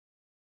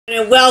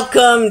And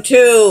welcome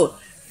to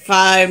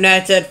Five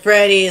Nights at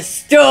Freddy's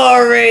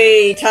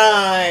story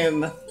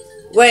time!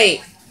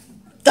 Wait,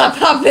 the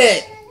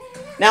puppet!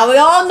 Now we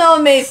all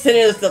know Mason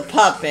is the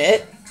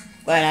puppet,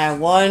 but I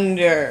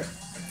wonder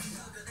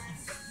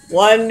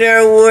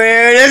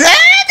where is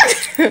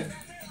it?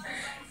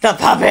 The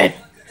puppet!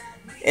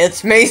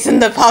 It's Mason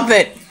the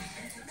puppet!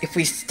 If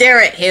we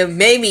stare at him,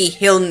 maybe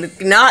he'll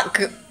not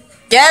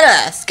get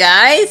us,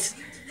 guys!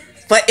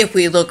 But if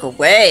we look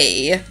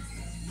away,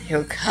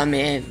 he'll come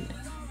in.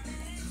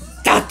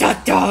 Da da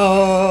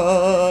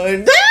da!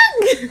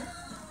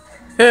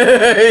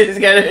 He's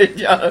gonna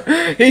jump.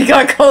 He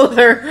got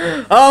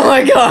closer. Oh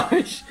my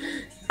gosh!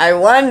 I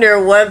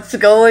wonder what's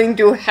going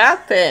to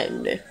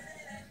happen.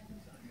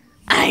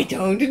 I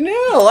don't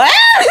know.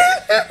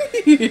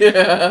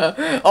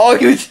 Yeah. Oh,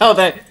 you saw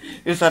that?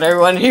 You saw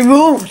everyone? He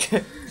moved.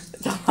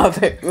 The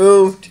puppet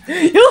moved.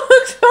 You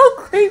look so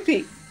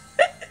creepy.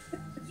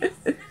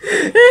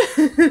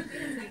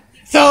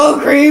 So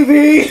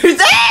creepy!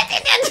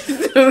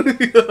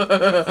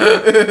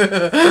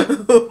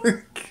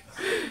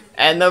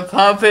 And the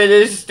puppet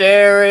is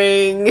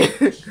staring.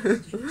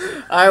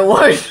 I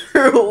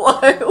wonder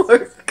what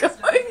we're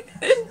going to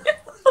do.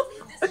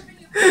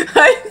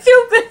 I'm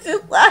too busy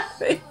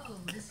laughing.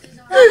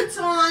 It's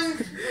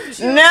on.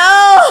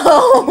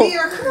 No!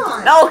 Here, come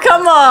on. No,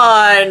 come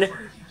on!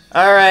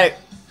 Alright.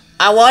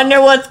 I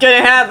wonder what's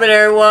gonna happen,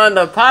 everyone.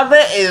 The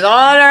puppet is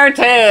on our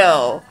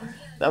tail.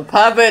 The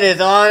puppet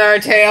is on our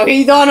tail.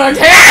 He's on our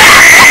tail!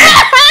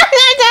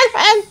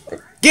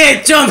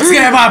 Get jump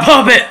scared by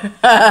puppet!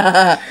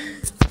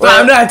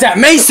 Five Nights at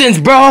Mason's,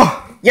 bro!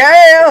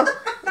 Yeah!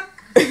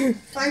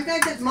 Five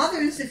Nights at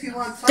Mother's if you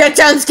want fudge. Get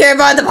jump scared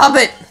by the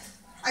puppet!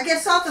 I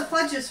guess all the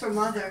fudge is for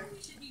Mother.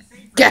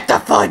 Get the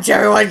fudge,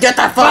 everyone! Get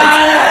the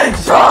fudge!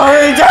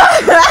 Fudge!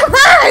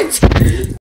 Fudge!